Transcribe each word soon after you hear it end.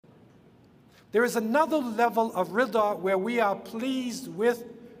There is another level of rida where we are pleased with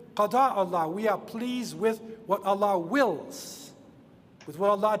qada Allah. We are pleased with what Allah wills, with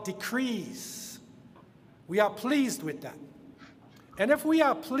what Allah decrees. We are pleased with that. And if we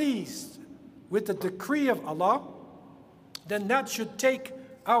are pleased with the decree of Allah, then that should take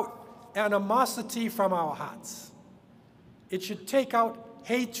out animosity from our hearts. It should take out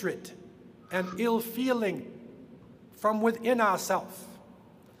hatred and ill feeling from within ourselves.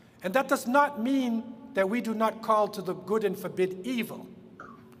 And that does not mean that we do not call to the good and forbid evil.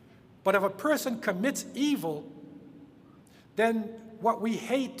 But if a person commits evil, then what we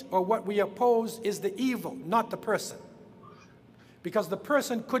hate or what we oppose is the evil, not the person. Because the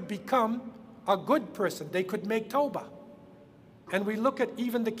person could become a good person. They could make tawbah. And we look at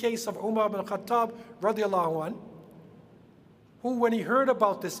even the case of Umar ibn Khattab radiallahu anh, who when he heard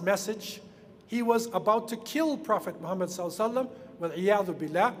about this message, he was about to kill Prophet Muhammad sallallahu alaihi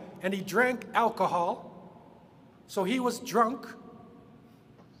wasallam, and he drank alcohol. So he was drunk,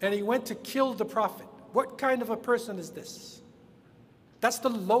 and he went to kill the Prophet. What kind of a person is this? That's the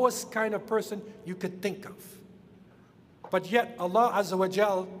lowest kind of person you could think of. But yet Allah Azza wa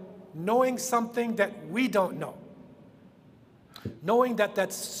Jal, knowing something that we don't know, knowing that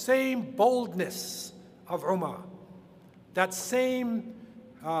that same boldness of Umar, that same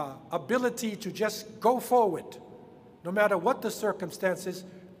ability to just go forward, no matter what the circumstances,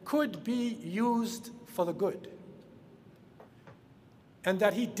 could be used for the good. And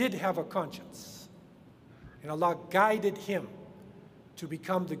that he did have a conscience. And Allah guided him to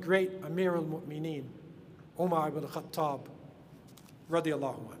become the great Amir al-Mu'mineen, Umar ibn Khattab,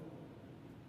 radiallahu anhu.